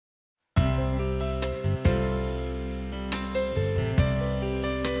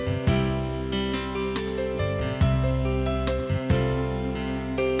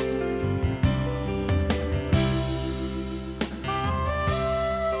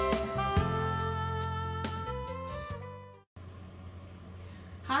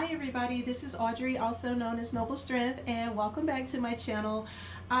Hi everybody, this is Audrey, also known as Noble Strength, and welcome back to my channel.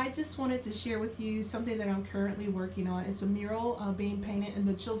 I just wanted to share with you something that I'm currently working on. It's a mural being painted in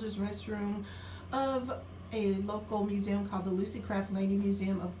the children's restroom of a local museum called the Lucy Craft Laney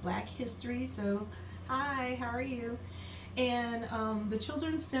Museum of Black History. So, hi, how are you? And the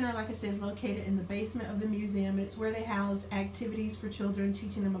Children's Center, like I said, is located in the basement of the museum. It's where they house activities for children,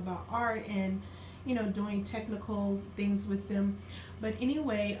 teaching them about art and doing technical things with them. But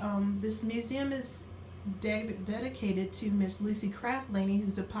anyway, this museum is dedicated to Miss Lucy Craft Laney,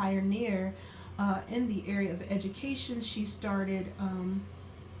 who's a pioneer in the area of education. She started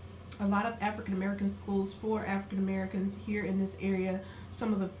a lot of African American schools for African Americans here in this area.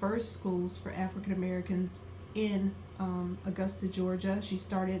 Some of the first schools for African Americans in Augusta, Georgia. She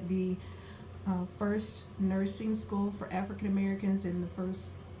started the first nursing school for African Americans and the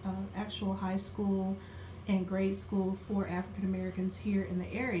first actual high school and grade school for African Americans here in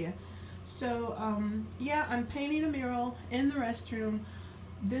the area. So yeah, I'm painting a mural in the restroom.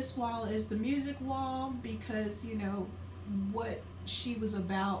 This wall is the music wall because what she was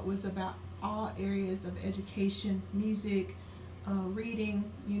about all areas of education, music,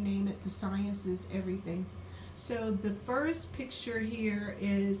 reading, you name it, the sciences, everything. So the first picture here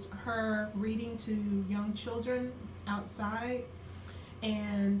is her reading to young children outside,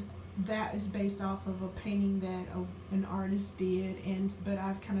 and that is based off of a painting that an artist did, but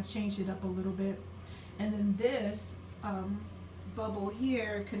I've kind of changed it up a little bit. And then this bubble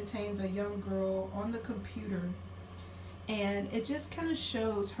here contains a young girl on the computer, and it just kind of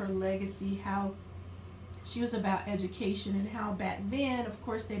shows her legacy, how she was about education and how back then, of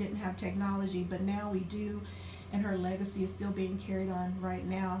course, they didn't have technology, but now we do, and her legacy is still being carried on right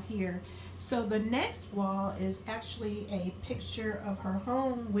now here. So the next wall is actually a picture of her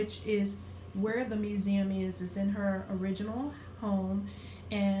home, which is where the museum is in her original home.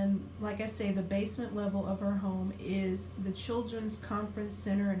 And like I say, the basement level of her home is the Children's Conference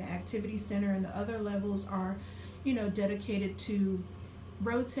Center and Activity Center, and the other levels are, dedicated to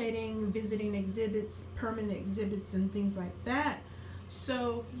rotating, visiting exhibits, permanent exhibits, and things like that.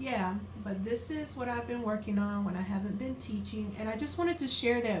 So yeah, but this is what I've been working on when I haven't been teaching, and I just wanted to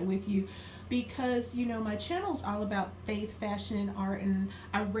share that with you because my channel is all about faith, fashion, and art, and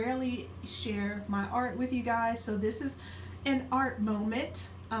I rarely share my art with you guys. So this is an art moment.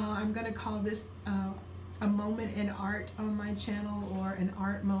 I'm gonna call this a moment in art on my channel, or an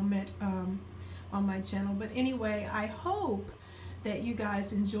art moment on my channel. But anyway, I hope that you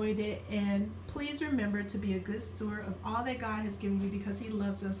guys enjoyed it, and please remember to be a good steward of all that God has given you because He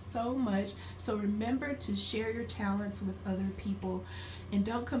loves us so much. So remember to share your talents with other people, and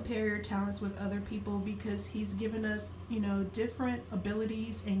don't compare your talents with other people, because He's given us different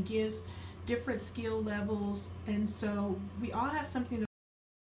abilities and gifts, different skill levels, and so we all have something to